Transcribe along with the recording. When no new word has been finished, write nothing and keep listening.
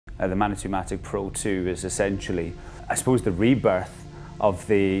The Manitou Mattoc Pro 2 is essentially, I suppose, the rebirth of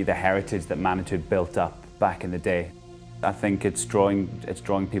the heritage that Manitou had built up back in the day. I think it's drawing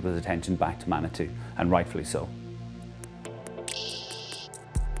people's attention back to Manitou, and rightfully so.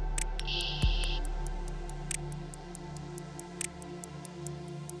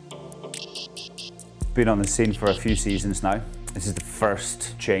 Been on the scene for a few seasons now. This is the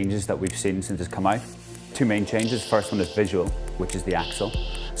first changes that we've seen since it's come out. Two main changes. First one is visual, which is the axle.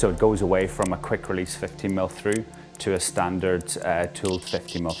 So it goes away from a quick release 15mm through to a standard tooled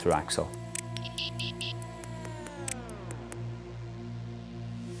 50mm through axle.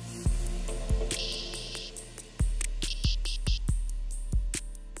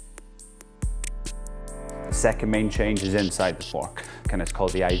 The second main change is inside the fork, and it's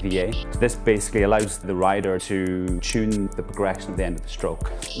called the IVA. So this basically allows the rider to tune the progression of the end of the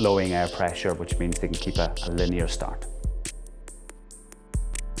stroke, lowering air pressure, which means they can keep a linear start.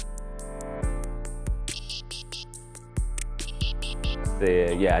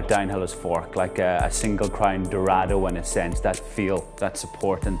 A downhiller's fork, like a single crown Dorado in a sense, that feel, that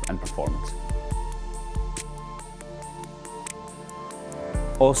support and performance.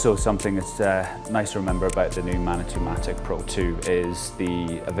 Also, something that's nice to remember about the new Manitou Mattoc Pro 2 is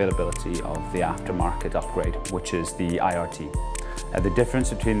the availability of the aftermarket upgrade, which is the IRT. The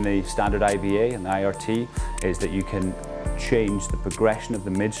difference between the standard IVA and the IRT is that you can change the progression of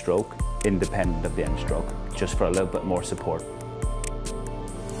the mid-stroke independent of the end stroke, just for a little bit more support.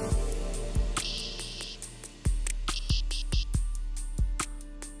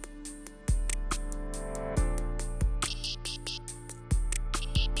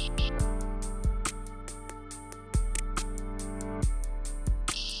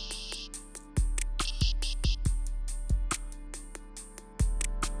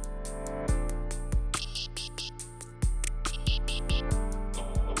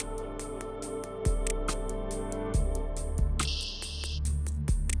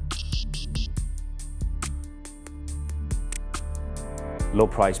 Low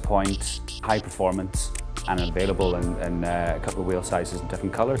price point, high performance, and available in a couple of wheel sizes and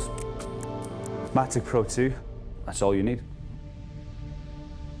different colours. Mattoc Pro 2, that's all you need.